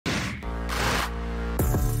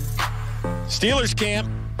Steelers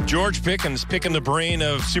camp. George Pickens picking the brain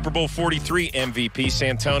of Super Bowl 43 MVP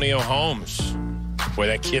Santonio Holmes. Boy,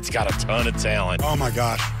 that kid's got a ton of talent. Oh, my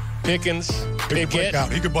gosh. Pickens, Pickett.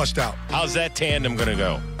 He could bust out. How's that tandem going to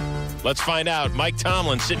go? Let's find out. Mike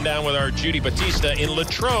Tomlin sitting down with our Judy Batista in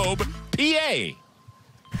Latrobe, PA.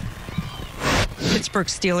 Pittsburgh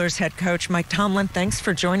Steelers head coach Mike Tomlin, thanks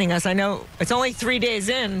for joining us. I know it's only 3 days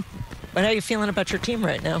in, but how are you feeling about your team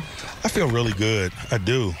right now? I feel really good. I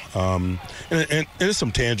do. And there's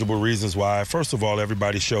some tangible reasons why. First of all,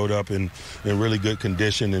 everybody showed up in really good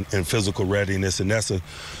condition and physical readiness, and that's a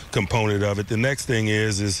component of it. The next thing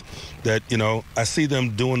is that, I see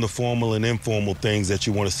them doing the formal and informal things that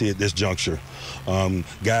you want to see at this juncture.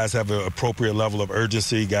 Guys have an appropriate level of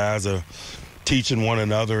urgency. Guys are teaching one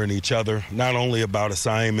another and each other, not only about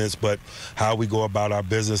assignments, but how we go about our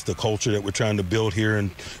business, the culture that we're trying to build here in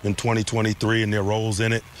 2023 and their roles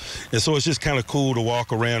in it. And so it's just kind of cool to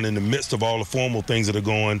walk around in the midst of all the formal things that are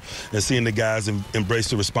going and seeing the guys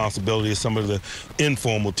embrace the responsibility of some of the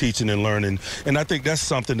informal teaching and learning. And I think that's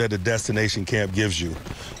something that a destination camp gives you.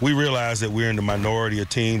 We realize that we're in the minority of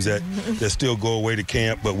teams that still go away to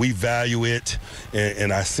camp, but we value it,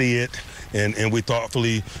 and I see it. And we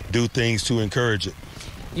thoughtfully do things to encourage it.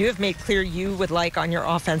 You have made clear you would like on your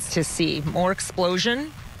offense to see more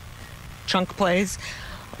explosion, chunk plays.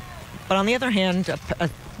 But on the other hand,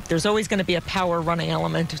 there's always going to be a power running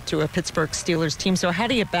element to a Pittsburgh Steelers team. So how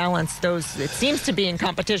do you balance those? It seems to be in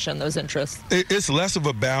competition, those interests. It's less of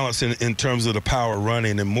a balance in terms of the power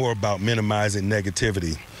running and more about minimizing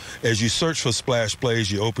negativity. As you search for splash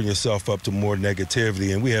plays, you open yourself up to more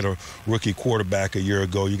negativity. And we had a rookie quarterback a year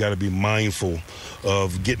ago. You got to be mindful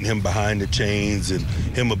of getting him behind the chains and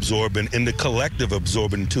him absorbing, and the collective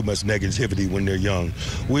absorbing too much negativity when they're young.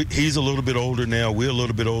 He's a little bit older now. We're a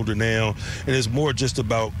little bit older now. And it's more just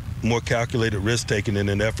about more calculated risk-taking in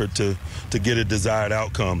an effort to get a desired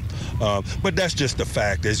outcome. But that's just a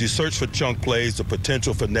fact. As you search for chunk plays, the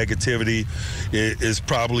potential for negativity is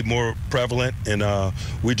probably more prevalent, and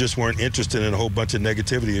we just weren't interested in a whole bunch of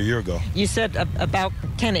negativity a year ago. You said about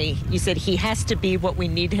Kenny, you said he has to be what we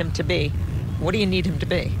need him to be. What do you need him to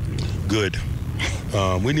be? Good.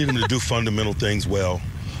 We need him to do fundamental things well.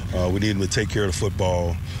 We need him to take care of the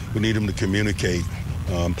football. We need him to communicate.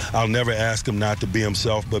 I'll never ask him not to be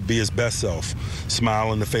himself, but be his best self.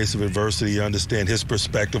 Smile in the face of adversity, understand his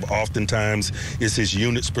perspective oftentimes is his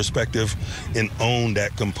unit's perspective, and own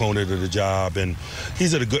that component of the job. And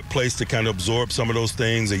he's at a good place to kind of absorb some of those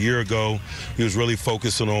things. A year ago, he was really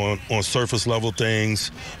focusing on surface level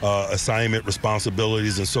things, assignment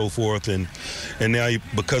responsibilities and so forth. And now,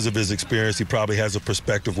 because of his experience, he probably has a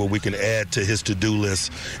perspective where we can add to his to-do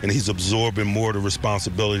list, and he's absorbing more of the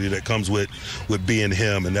responsibility that comes with being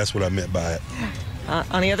him, and that's what I meant by it.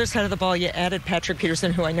 On the other side of the ball, you added Patrick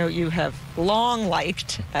Peterson, who I know you have long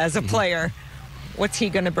liked as a player. What's he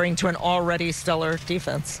going to bring to an already stellar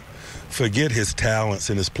defense? Forget his talents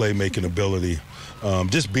and his playmaking ability.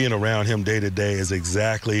 Just being around him day to day is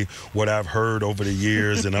exactly what I've heard over the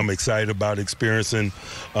years, and I'm excited about experiencing.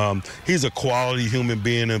 He's a quality human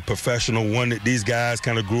being and professional, one that these guys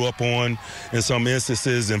kind of grew up on in some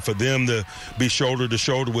instances, and for them to be shoulder to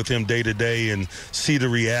shoulder with him day to day and see the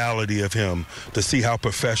reality of him, to see how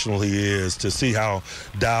professional he is, to see how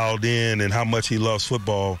dialed in and how much he loves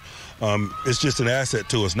football. It's just an asset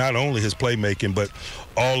to us, not only his playmaking, but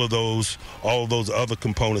all of those other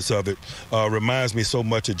components of it. Reminds me so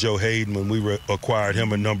much of Joe Hayden when we acquired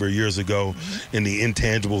him a number of years ago, and the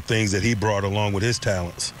intangible things that he brought along with his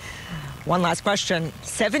talents. One last question.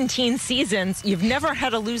 17 seasons. You've never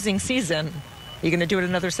had a losing season. Are you going to do it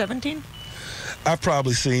another 17? I've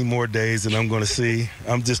probably seen more days than I'm going to see.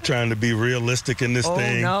 I'm just trying to be realistic in this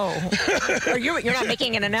thing. Oh, no. You're not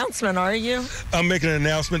making an announcement, are you? I'm making an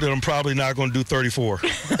announcement that I'm probably not going to do 34.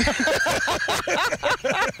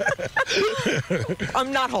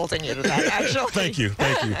 I'm not holding you to that, actually. Thank you.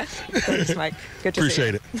 Thanks, Mike. Good to see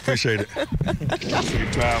you. Appreciate it.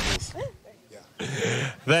 Your travels.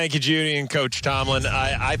 Thank you, Judy and Coach Tomlin.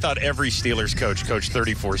 I thought every Steelers coach coached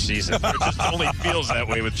 34 seasons. It just only feels that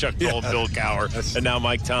way with Chuck Noll, Bill Cowher, and now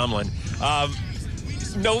Mike Tomlin.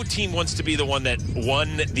 No team wants to be the one that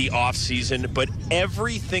won the offseason, but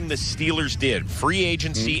everything the Steelers did, free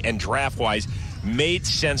agency and draft-wise, made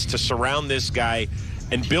sense to surround this guy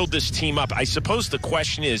and build this team up. I suppose the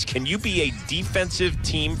question is, can you be a defensive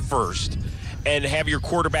team first and have your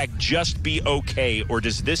quarterback just be okay, or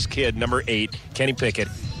does this kid, number 8, Kenny Pickett,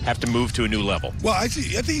 have to move to a new level? Well, I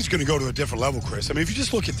think he's going to go to a different level, Chris. I mean, if you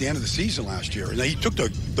just look at the end of the season last year, and he took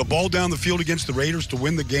the ball down the field against the Raiders to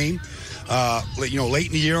win the game, late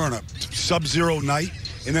in the year on a sub-zero night,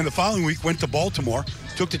 and then the following week went to Baltimore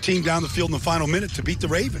to took the team down the field in the final minute to beat the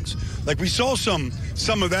Ravens. Like, we saw some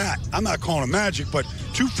of that. I'm not calling it magic, but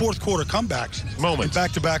 2 fourth-quarter comebacks moments in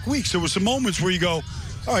back-to-back weeks. There were some moments where you go,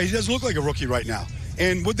 all right, he doesn't look like a rookie right now.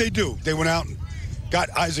 And what'd they do? They went out and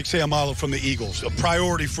got Isaac Seumalo from the Eagles, a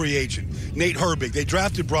priority free agent. Nate Herbig. They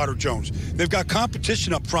drafted Broderick Jones. They've got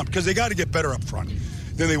competition up front because they got to get better up front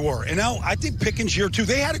than they were. And now I think Pickens here, too.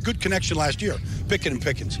 They had a good connection last year, Pickett and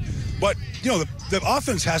Pickens. But, the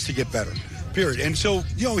offense has to get better, period. And so,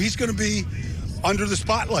 he's going to be under the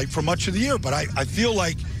spotlight for much of the year. But I feel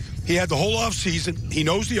like he had the whole offseason. He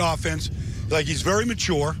knows the offense. Like, he's very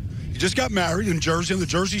mature. He just got married in Jersey, and the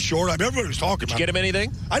Jersey Shore. Everybody was talking about it. Did you get him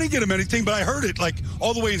anything? I didn't get him anything, but I heard it, like,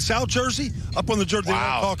 all the way in South Jersey, up on the Jersey.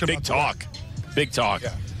 Wow, talking big about talk. That. Big talk.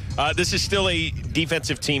 Yeah. This is still a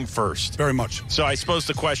defensive team first. Very much. So I suppose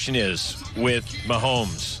the question is, with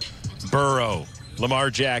Mahomes, Burrow, Lamar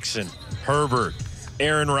Jackson, Herbert,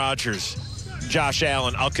 Aaron Rodgers, Josh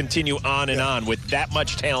Allen, I'll continue on and on. With that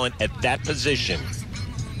much talent at that position,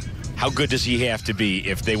 how good does he have to be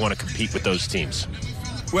if they want to compete with those teams?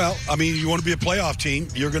 Well, I mean, you want to be a playoff team,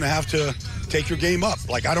 you're going to have to take your game up.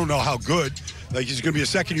 Like, I don't know how good. Like, he's going to be a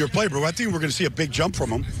second-year player, but I think we're going to see a big jump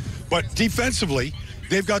from him. But defensively,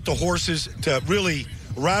 they've got the horses to really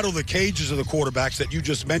rattle the cages of the quarterbacks that you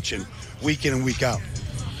just mentioned week in and week out.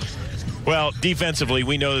 Well, defensively,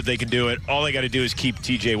 we know that they can do it. All they got to do is keep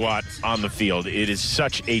T.J. Watt on the field. It is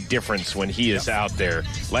such a difference when he is out there.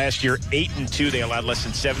 Last year, 8-2. They allowed less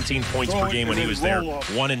than 17 points per game when he was there.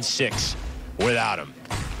 1-6 without him.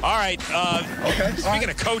 All right. Speaking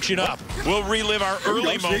of coaching up, we'll relive our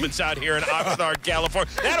early moments out here in Oxnard,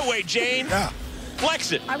 California. That away, Jane. Yeah.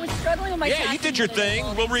 Flex it. I was struggling with my Yeah, you did your thing.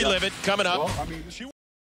 We'll relive it coming up. Well, I mean,